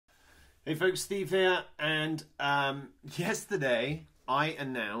Hey folks, Steve here, and yesterday I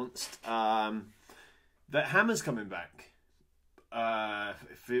announced that Hammer's coming back.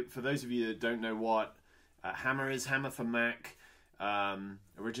 For those of you that don't know what Hammer is, Hammer for Mac,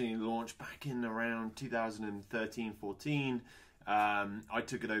 originally launched back in around 2013-14. I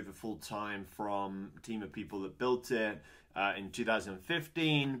took it over full-time from a team of people that built it in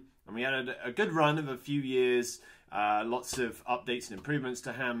 2015, and we had a good run of a few years, lots of updates and improvements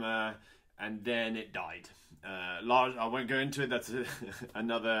to Hammer, and then it died. I won't go into it, that's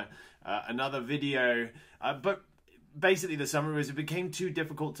another video, but basically the summary was it became too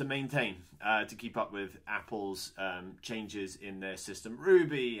difficult to maintain, to keep up with Apple's changes in their system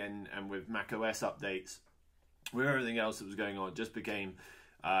Ruby and with macOS updates. With everything else that was going on, it just became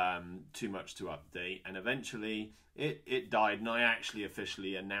too much to update, and eventually it died, and I actually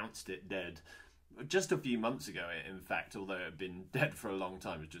officially announced it dead just a few months ago, in fact, although it had been dead for a long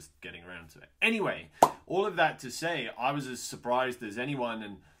time. It was just getting around to it. Anyway, all of that to say, I was as surprised as anyone,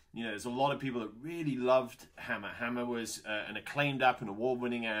 and you know, there's a lot of people that really loved Hammer. Hammer was an acclaimed app, an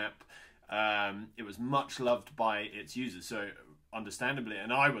award-winning app. It was much loved by its users, so understandably,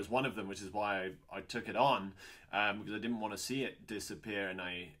 and I was one of them, which is why I took it on, because I didn't want to see it disappear, and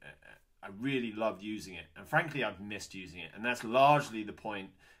I really loved using it, and frankly I've missed using it, and that's largely the point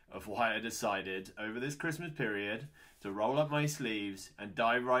of why I decided over this Christmas period to roll up my sleeves and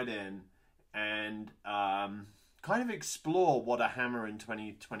dive right in and kind of explore what a Hammer in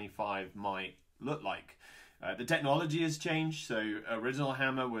 2025 might look like. The technology has changed, so original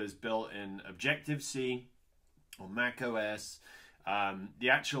Hammer was built in Objective-C or Mac OS. The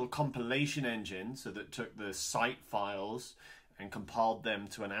actual compilation engine, so that took the site files and compiled them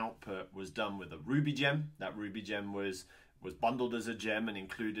to an output, was done with a Ruby gem. That Ruby gem was bundled as a gem and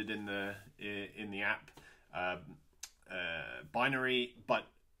included in the app binary, but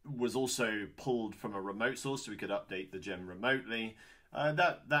was also pulled from a remote source, so we could update the gem remotely.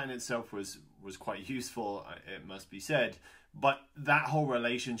 That in itself was quite useful, it must be said. But that whole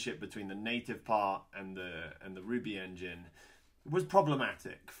relationship between the native part and the Ruby engine was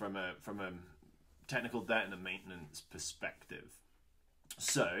problematic from a technical debt and a maintenance perspective.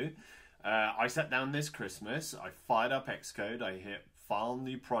 So I sat down this Christmas, I fired up Xcode, I hit File,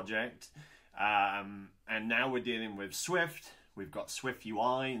 New Project, and now we're dealing with Swift. We've got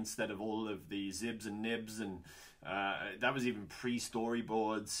SwiftUI instead of all of the zibs and nibs, and that was even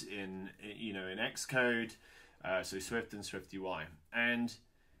pre-storyboards in Xcode. So Swift and SwiftUI. And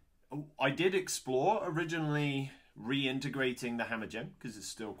I did explore originally reintegrating the Hammer gem because it's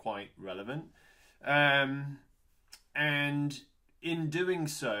still quite relevant. And in doing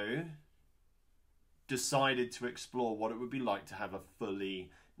so, decided to explore what it would be like to have a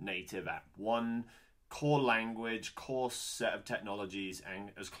fully native app. One core language, core set of technologies,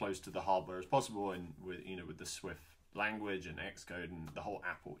 and as close to the hardware as possible, and with the Swift language and Xcode and the whole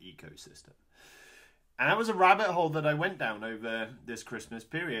Apple ecosystem. And that was a rabbit hole that I went down over this Christmas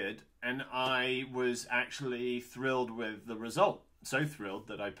period, and I was actually thrilled with the result. So thrilled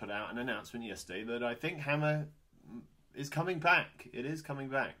that I put out an announcement yesterday that I think Hammer is coming back. It is coming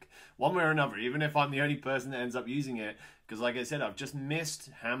back. One way or another, even if I'm the only person that ends up using it, because like I said, I've just missed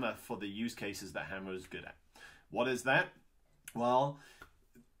Hammer for the use cases that Hammer is good at. What is that? Well,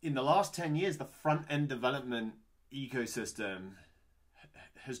 in the last 10 years, the front-end development ecosystem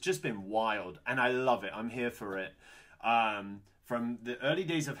has just been wild, and I love it. I'm here for it. From the early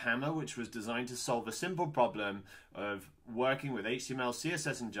days of Hammer, which was designed to solve a simple problem of working with HTML,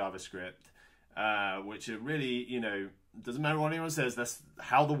 CSS, and JavaScript, which are really, doesn't matter what anyone says, that's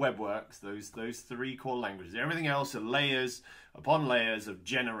how the web works, those three core languages. Everything else are layers upon layers of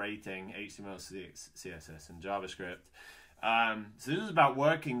generating HTML, CSS, and JavaScript. So this is about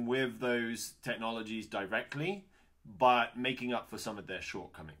working with those technologies directly, but making up for some of their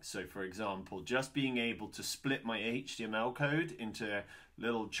shortcomings. So for example, just being able to split my HTML code into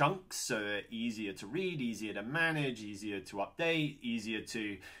little chunks so they're easier to read, easier to manage, easier to update, easier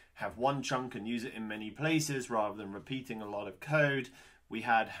to have one chunk and use it in many places rather than repeating a lot of code. We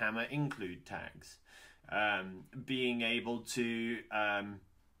had Hammer include tags. Being able to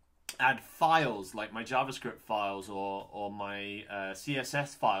add files like my JavaScript files or my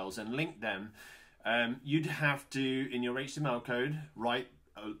CSS files and link them. You'd have to, in your HTML code, write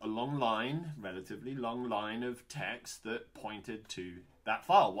a long line, relatively long line of text that pointed to that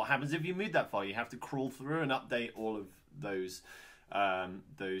file. What happens if you move that file? You have to crawl through and update all of those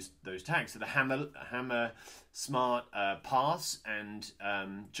tags. So the Hammer Smart Parse and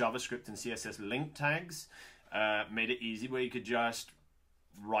JavaScript and CSS link tags made it easy where you could just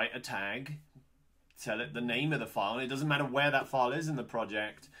write a tag, tell it the name of the file. It doesn't matter where that file is in the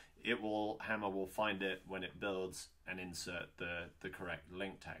project. Hammer will find it when it builds and insert the correct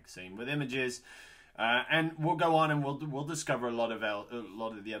link tag. Same with images, and we'll go on and we'll discover a lot of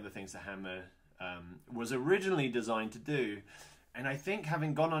the other things that Hammer was originally designed to do. And I think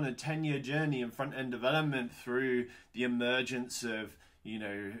having gone on a 10-year journey in front-end development through the emergence of,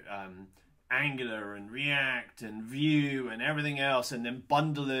 Angular and React and Vue and everything else, and then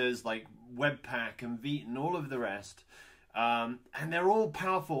bundlers like Webpack and Vite and all of the rest, and they're all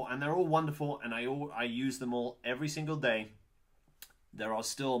powerful and they're all wonderful, and I use them all every single day. There are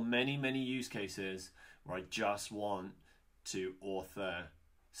still many use cases where I just want to author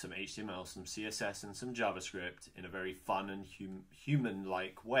some HTML, some CSS, and some JavaScript in a very fun and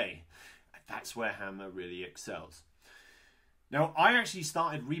human-like way. That's where Hammer really excels. Now, I actually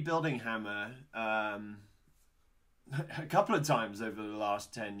started rebuilding Hammer a couple of times over the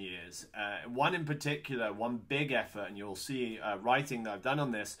last 10 years. One in particular, one big effort, and you'll see writing that I've done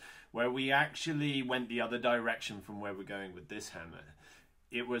on this, where we actually went the other direction from where we're going with this Hammer.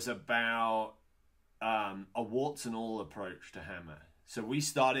 It was about a warts and all approach to Hammer. So we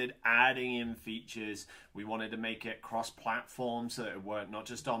started adding in features. We wanted to make it cross-platform so that it worked not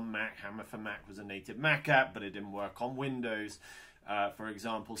just on Mac. Hammer for Mac was a native Mac app, but it didn't work on Windows, for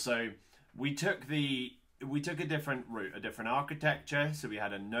example. So we took a different route, a different architecture. So we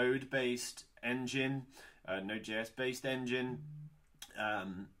had a Node-based engine, a Node.js-based engine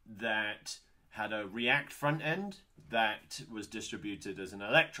that had a React front end that was distributed as an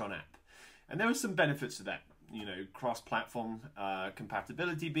Electron app. And there were some benefits to that. Cross-platform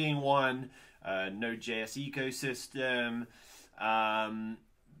compatibility being one, Node.js ecosystem,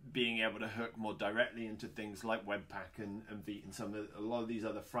 being able to hook more directly into things like Webpack and Vite and a lot of these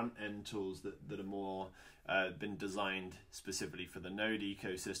other front-end tools that are more been designed specifically for the Node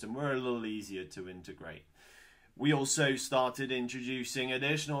ecosystem were a little easier to integrate. We also started introducing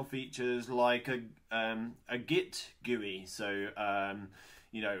additional features like a Git GUI. So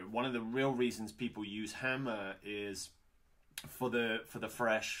one of the real reasons people use Hammer is for the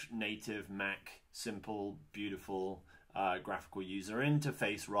fresh native Mac, simple, beautiful graphical user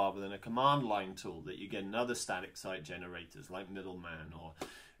interface rather than a command line tool that you get in other static site generators like Middleman or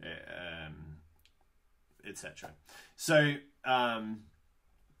etc.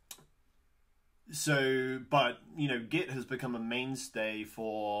 But Git has become a mainstay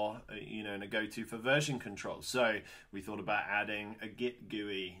for and a go-to for version control. So we thought about adding a Git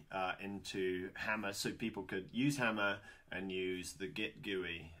GUI into Hammer so people could use Hammer and use the Git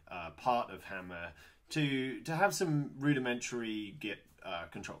GUI part of Hammer to have some rudimentary Git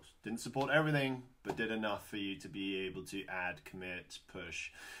controls. Didn't support everything, but did enough for you to be able to add, commit,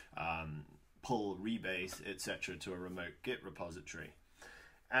 push, pull, rebase, etc. to a remote Git repository.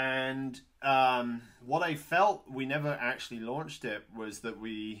 And what I felt, we never actually launched it, was that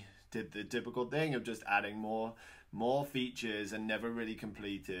we did the typical thing of just adding more features and never really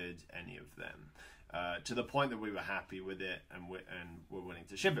completed any of them to the point that we were happy with it and were willing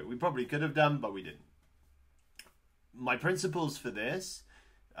to ship it. We probably could have done, but we didn't. My principles for this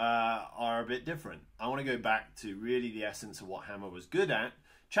are a bit different. I want to go back to really the essence of what Hammer was good at,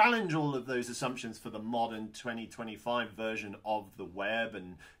 challenge all of those assumptions for the modern 2025 version of the web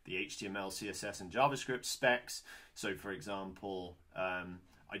and the HTML, CSS, and JavaScript specs. So, for example,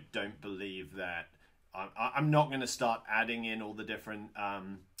 I don't believe that I'm not going to start adding in all the different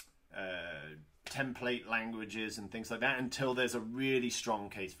template languages and things like that until there's a really strong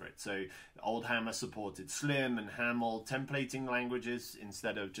case for it. So old Hammer supported Slim and Haml templating languages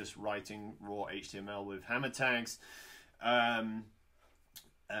instead of just writing raw HTML with hammer tags.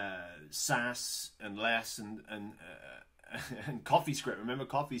 Sass and Less and CoffeeScript. Remember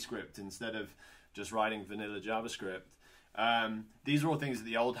CoffeeScript instead of just writing vanilla JavaScript. These are all things that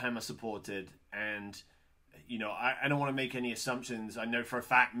the old Hammer supported, and I don't want to make any assumptions. I know for a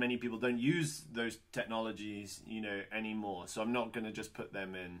fact many people don't use those technologies anymore, so I'm not going to just put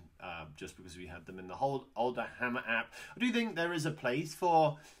them in just because we had them in the whole older Hammer app. I do think there is a place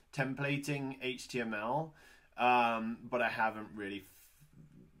for templating HTML, but I haven't really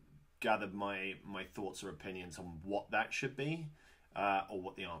gathered my thoughts or opinions on what that should be or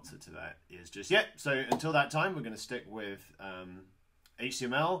what the answer to that is just yet. So until that time, we're going to stick with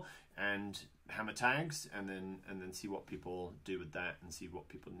HTML and Hammer tags, and then see what people do with that and see what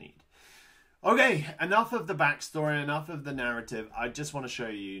people need. Okay, enough of the backstory, enough of the narrative. I just want to show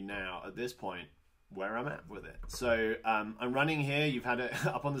you now at this point where I'm at with it. So I'm running here. You've had it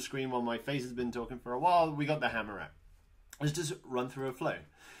up on the screen while my face has been talking for a while. We got the Hammer app. Let's just run through a flow.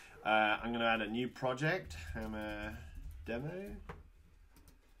 I'm going to add a new project, Hammer demo.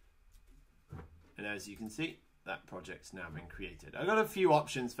 And as you can see, that project's now been created. I've got a few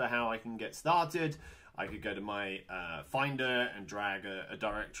options for how I can get started. I could go to my Finder and drag a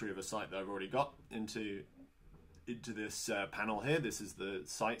directory of a site that I've already got into this panel here. This is the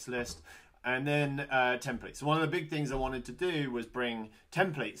sites list. And then templates. So one of the big things I wanted to do was bring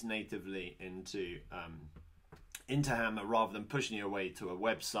templates natively into Hammer, rather than pushing you away to a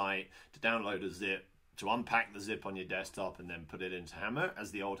website to download a zip, to unpack the zip on your desktop and then put it into Hammer,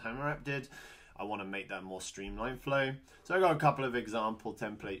 as the old Hammer app did. I want to make that more streamlined flow. So I've got a couple of example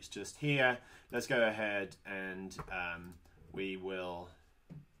templates just here. Let's go ahead and we'll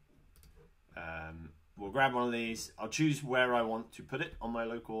grab one of these. I'll choose where I want to put it on my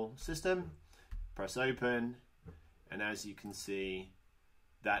local system. Press open. And as you can see,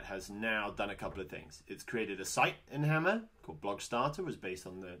 that has now done a couple of things. It's created a site in Hammer called Blog Starter, was based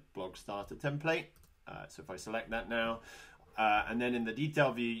on the Blog Starter template. So if I select that now, and then in the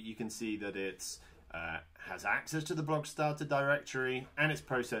detail view, you can see that it's has access to the Blog Starter directory, and it's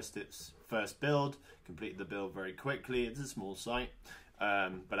processed its first build, completed the build very quickly. It's a small site.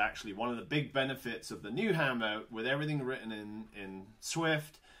 But actually, one of the big benefits of the new Hammer, with everything written in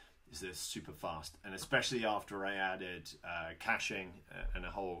Swift, is that it's super fast. And especially after I added caching and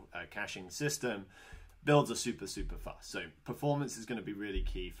a whole caching system, builds are super fast. So performance is going to be really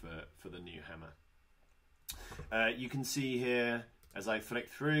key for the new Hammer. You can see here, as I flick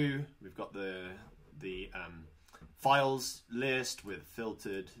through, we've got the files list with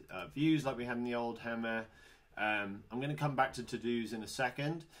filtered views like we had in the old Hammer. I'm going to come back to to-dos in a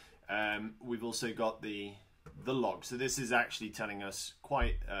second. We've also got the log. So this is actually telling us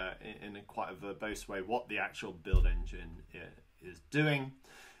quite in a verbose way what the actual build engine is doing,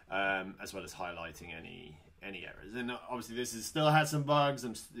 as well as highlighting any errors. And obviously this still has some bugs,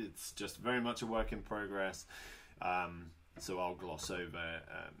 and it's just very much a work in progress. So I'll gloss over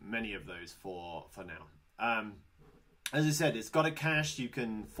many of those for now. As I said, it's got a cache. You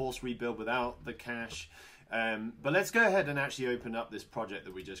can force rebuild without the cache. But let's go ahead and actually open up this project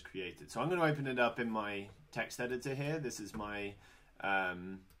that we just created. So I'm going to open it up in my text editor here. This is my, now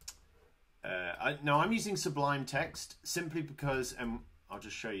I'm using Sublime Text simply because, and I'll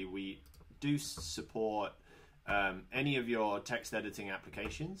just show you, we do support any of your text editing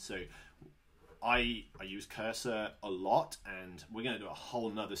applications. So I use Cursor a lot, and we're going to do a whole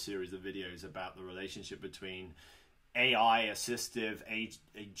nother series of videos about the relationship between AI assistive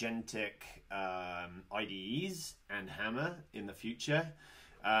agentic IDEs and Hammer in the future,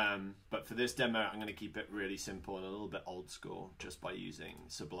 but for this demo I'm going to keep it really simple and a little bit old school just by using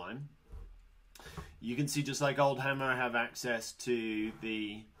Sublime. You can see, just like old Hammer, I have access to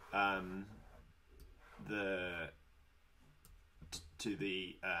the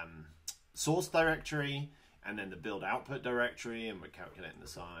source directory and then the build output directory, and we're calculating the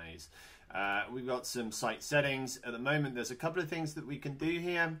size. We've got some site settings. At the moment, there's a couple of things that we can do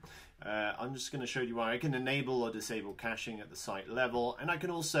here. I'm just going to show you why I can enable or disable caching at the site level, and I can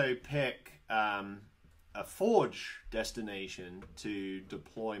also pick a Forge destination to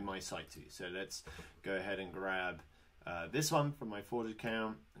deploy my site to. So let's go ahead and grab this one from my Forge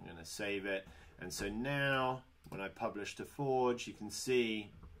account. I'm going to save it, and so now when I publish to Forge, you can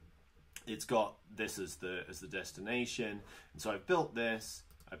see it's got this as the destination, and so I've built this.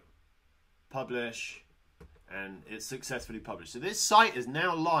 Publish, and it's successfully published. So this site is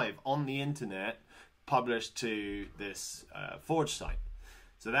now live on the internet, published to this Forge site.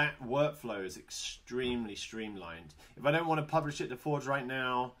 So that workflow is extremely streamlined. If I don't want to publish it to Forge right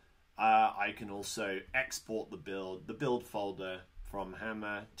now, I can also export the build folder from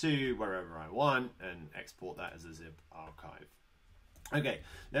Hammer to wherever I want and export that as a zip archive. Okay,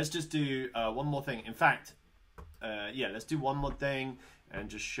 let's just do one more thing. In fact, yeah, let's do one more thing and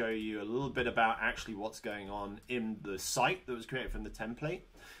just show you a little bit about actually what's going on in the site that was created from the template.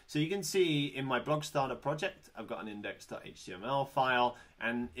 So you can see in my blog starter project, I've got an index.html file,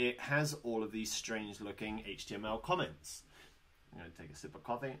 and it has all of these strange looking HTML comments. I'm going to take a sip of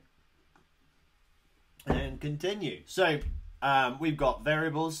coffee and continue. So we've got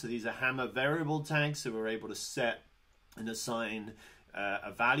variables. So these are Hammer variable tags. So we're able to set and assign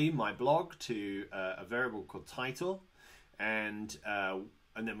a value, my blog, to a variable called title. And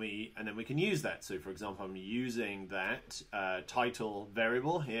then we can use that. So for example, I'm using that title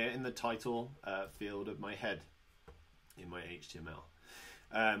variable here in the title field of my head in my HTML.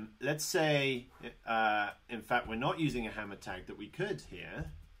 Let's say, in fact, we're not using a Hammer tag that we could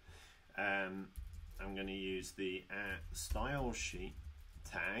here. I'm going to use the style sheet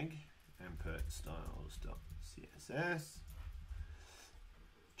tag and put styles.css.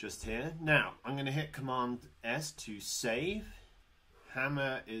 Just here. Now, I'm going to hit Command S to save.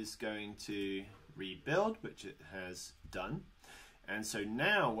 Hammer is going to rebuild, which it has done. And so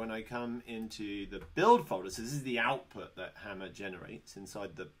now when I come into the build folder, so this is the output that Hammer generates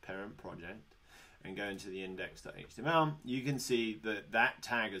inside the parent project, and go into the index.html, you can see that that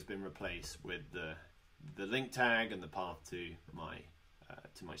tag has been replaced with the link tag and the path to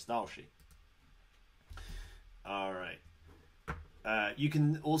my style sheet. All right. You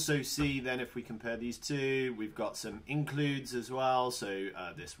can also see then, if we compare these two, we've got some includes as well. So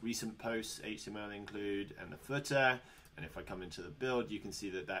this recent posts HTML include and the footer. And if I come into the build, you can see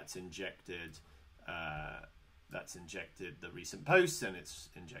that that's injected the recent posts, and it's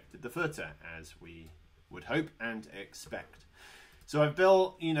injected the footer, as we would hope and expect. So I've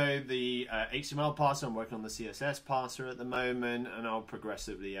built, the HTML parser. I'm working on the CSS parser at the moment, and I'll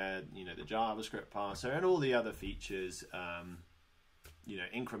progressively add, the JavaScript parser and all the other features,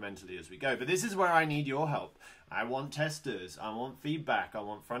 incrementally as we go. But this is where I need your help. I want testers, I want feedback, I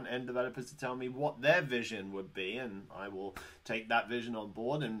want front-end developers to tell me what their vision would be, and I will take that vision on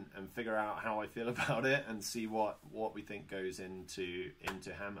board and figure out how I feel about it and see what we think goes into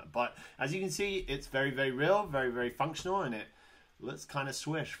Hammer. But as you can see, it's very, very real, very, very functional, and it looks kind of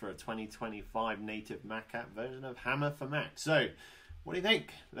swish for a 2025 native Mac app version of Hammer for Mac. So what do you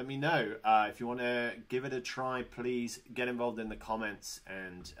think? Let me know. If you want to give it a try, please get involved in the comments,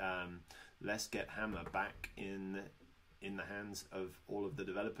 and let's get Hammer back in the hands of all of the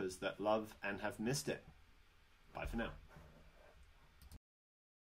developers that love and have missed it. Bye for now.